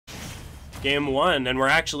Game 1, and we're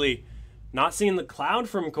actually not seeing the cloud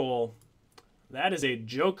from Cole. That is a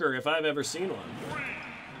joker if I've ever seen one. 3,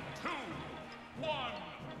 2, 1,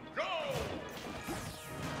 go!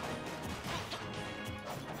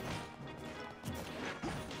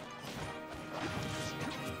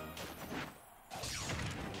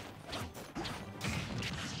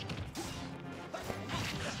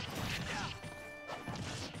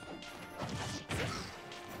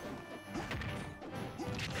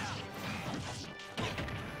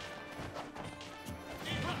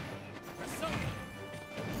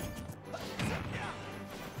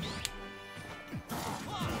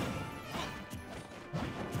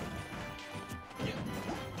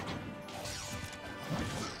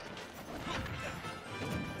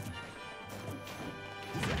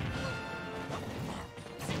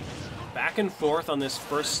 Back and forth on this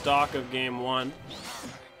first stock of Game 1.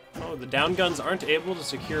 Oh, the down guns aren't able to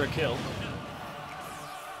secure a kill.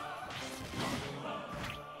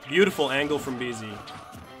 Beautiful angle from Beezy.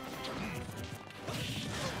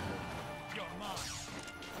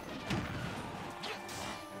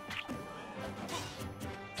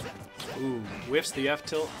 Ooh, whiffs the F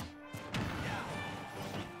tilt.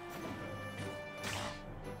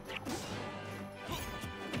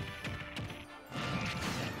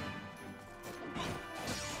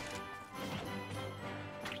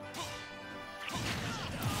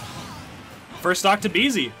 First stock to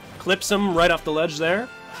Beezy. Clips him right off the ledge there.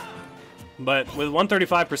 But with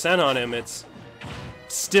 135% on him, it's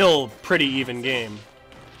still pretty even game.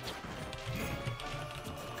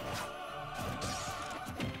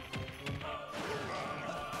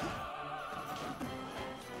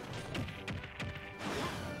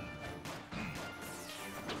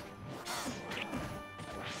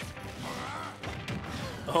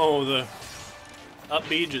 Oh, the up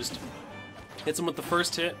B just hits him with the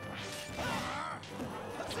first hit.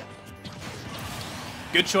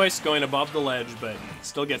 Good choice going above the ledge, but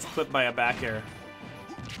still gets clipped by a back air.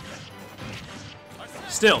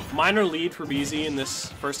 Still, minor lead for Beezy in this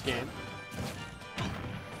first game.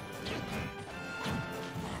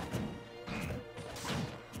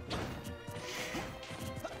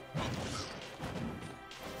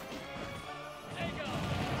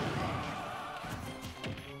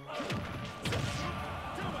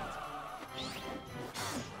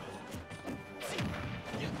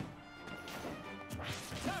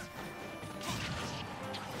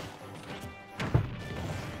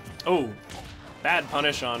 Oh, bad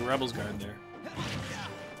punish on Rebel's guard there.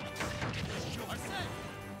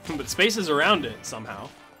 But spaces around it somehow.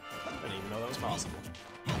 I didn't even know that was possible.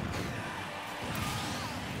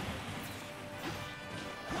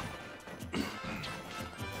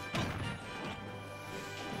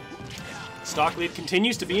 Stock lead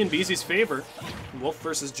continues to be in Beezy's favor. Wolf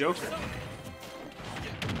versus Joker.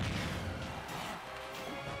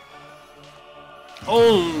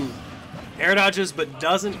 Oh! Air dodges, but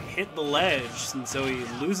doesn't hit the ledge, and so he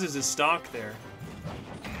loses his stock there.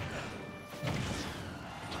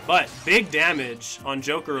 But big damage on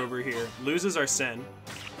Joker over here. Loses Arsene.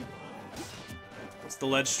 It's the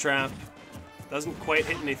ledge trap. Doesn't quite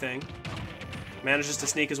hit anything. Manages to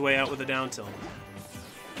sneak his way out with a down tilt.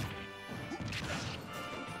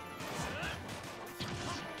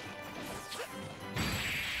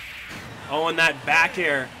 Oh, and that back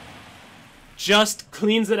air just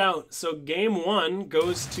cleans it out. So game 1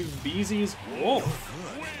 goes to Beezy's Wolf.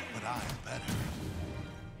 Good, but I'm better.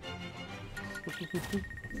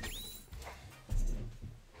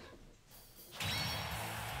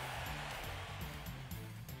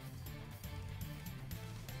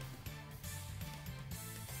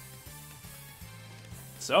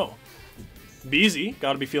 So, Beezy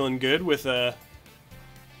got to be feeling good with a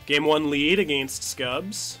game 1 lead against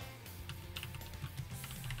Scubbss.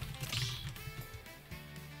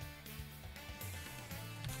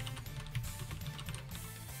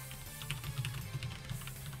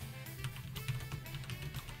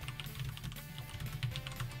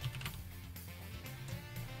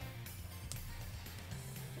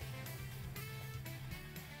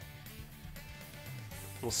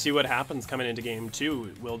 We'll see what happens coming into game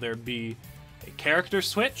 2. Will there be a character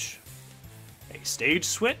switch? A stage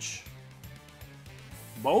switch?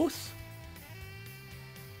 Both?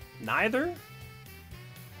 Neither?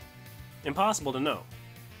 Impossible to know.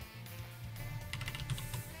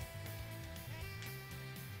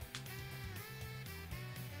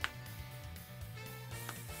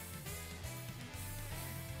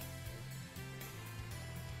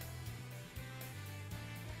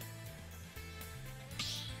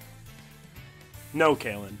 No,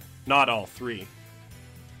 Kalen. Not all 3.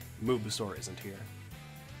 Movesaur isn't here.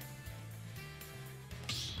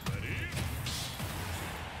 Ready?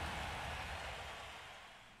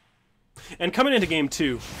 And coming into game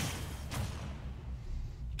 2,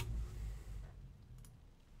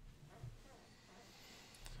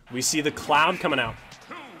 we see the Cloud coming out.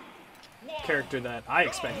 Character that I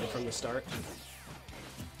expected from the start.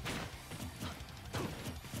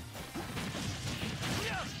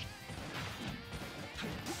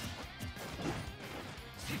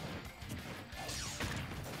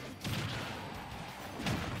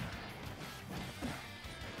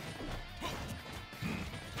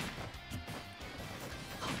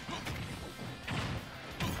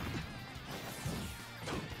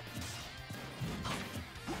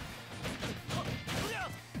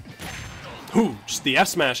 Ooh, just the F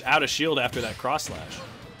smash out of shield after that cross slash.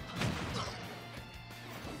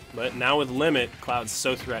 But now with limit, Cloud's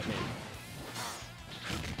so threatening.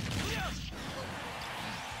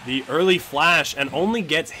 The early flash and only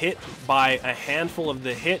gets hit by a handful of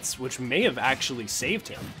the hits, which may have actually saved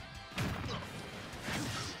him.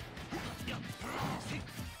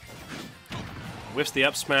 Whiffs the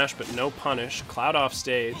up smash, but no punish. Cloud off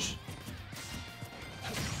stage.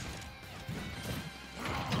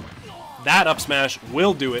 That up smash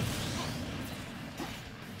will do it.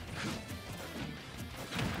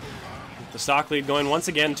 The stock lead going once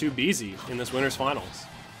again to Beezy in this winner's finals.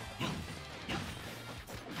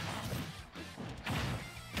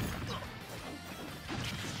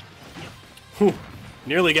 Whew.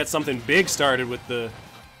 Nearly get something big started with the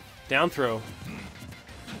down throw.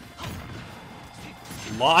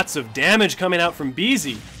 Lots of damage coming out from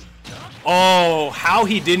Beezy. Oh, how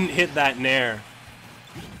he didn't hit that nair.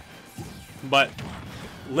 But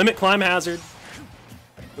limit climb hazard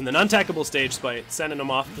and an untackable stage spite, sending him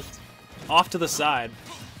off to the side.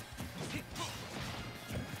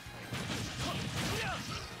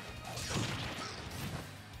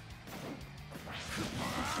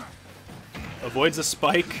 Avoids a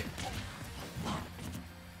spike.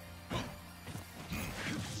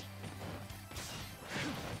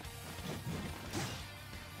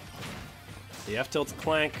 The F tilt's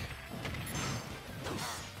clank.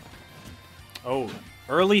 Oh,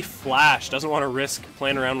 early flash. Doesn't want to risk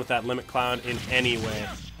playing around with that limit cloud in any way.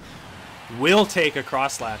 Will take a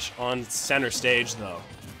cross slash on center stage, though.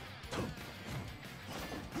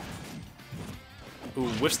 Ooh,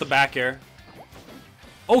 whiffs the back air.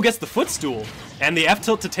 Oh, gets the footstool. And the F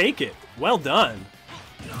tilt to take it. Well done.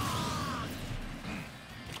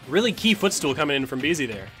 Really key footstool coming in from Beezy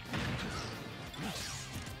there.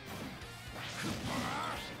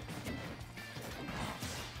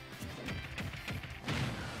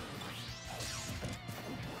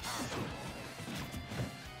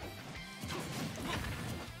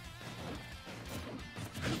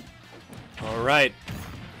 Alright,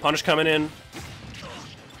 punish coming in.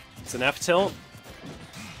 It's an F tilt.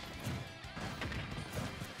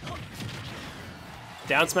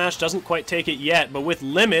 Down smash doesn't quite take it yet, but with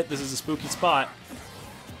limit, this is a spooky spot.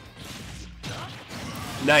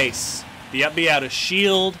 Nice. The up B out of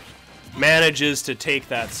shield manages to take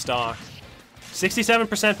that stock.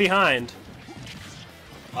 67% behind.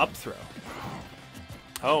 Up throw.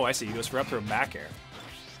 Oh, I see. He goes for up throw back air.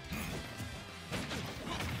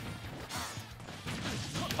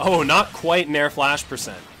 Oh, not quite nair flash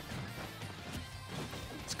percent.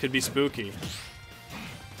 This could be spooky.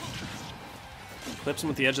 Clips him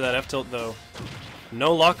with the edge of that F tilt though.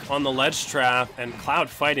 No luck on the ledge trap, and Cloud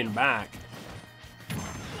fighting back.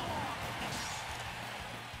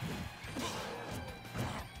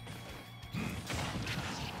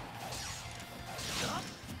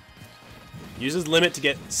 Uses limit to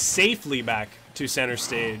get safely back to center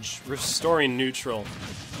stage, restoring neutral.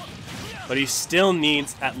 But he still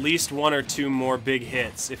needs at least 1 or 2 more big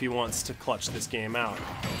hits if he wants to clutch this game out.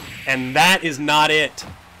 And that is not it.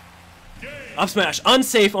 Up smash,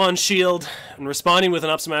 unsafe on shield, and responding with an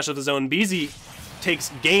up smash of his own. Beezy takes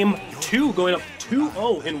game 2, going up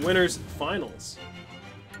 2-0 in winners finals.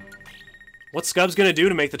 What's Scubbss gonna do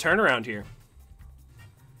to make the turnaround here?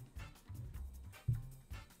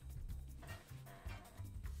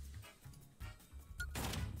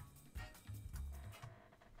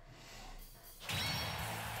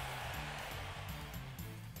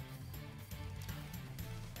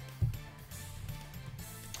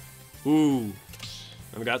 Ooh,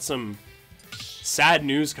 I've got some sad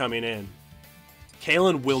news coming in.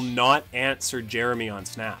 Kalen will not answer Jeremy on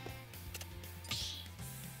Snap.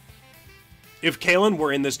 If Kalen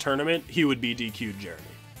were in this tournament, he would be DQ'd Jeremy.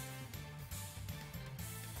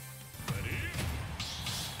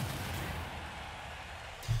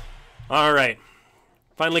 Alright,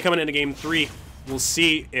 finally coming into game 3. We'll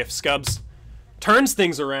see if Scubbss turns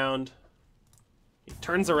things around. He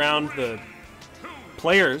turns around the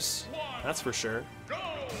players, that's for sure.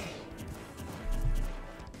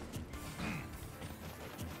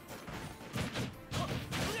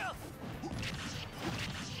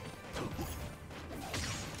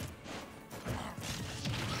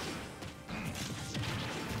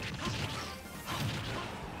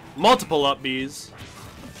 Multiple up Bs.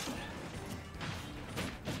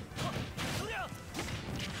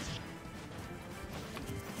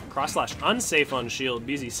 Cross slash unsafe on shield.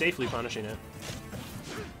 Beezy safely punishing it.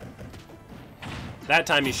 That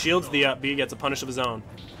time he shields the up B, gets a punish of his own.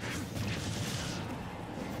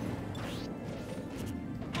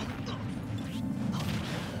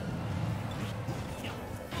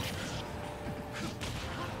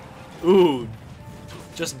 Ooh.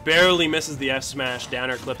 Just barely misses the F smash,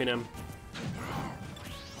 downer clipping him.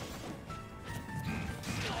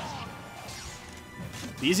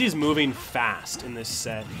 Beezy's moving fast in this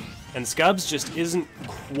set, and Scubbss just isn't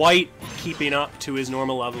quite keeping up to his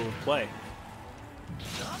normal level of play.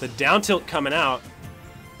 The down tilt coming out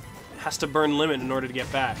has to burn limit in order to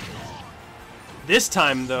get back. This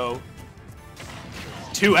time, though,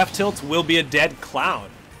 2 F tilts will be a dead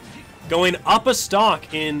cloud. Going up a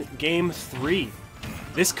stock in Game 3.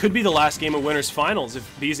 This could be the last game of Winners Finals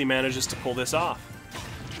if Beezy manages to pull this off.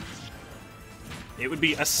 It would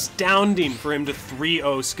be astounding for him to 3-0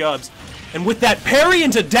 Scubbss. And with that parry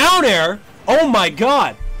into down air, oh my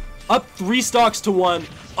god! Up 3 stocks to 1,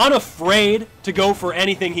 unafraid to go for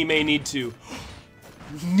anything he may need to.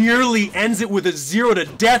 Nearly ends it with a 0 to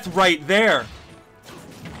death right there.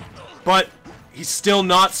 But he's still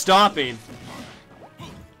not stopping.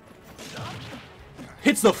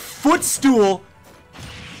 Hits the footstool.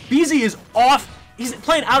 Beezy is off. He's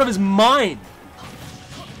playing out of his mind.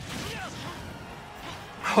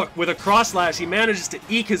 With a cross slash, he manages to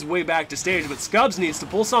eke his way back to stage, but Scubbss needs to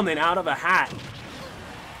pull something out of a hat.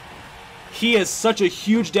 He has such a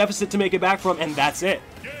huge deficit to make it back from, and that's it.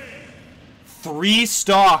 3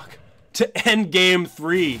 stock to end Game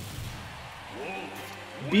 3.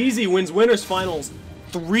 Beezy wins Winners Finals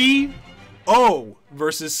 3-0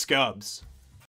 versus Scubbss.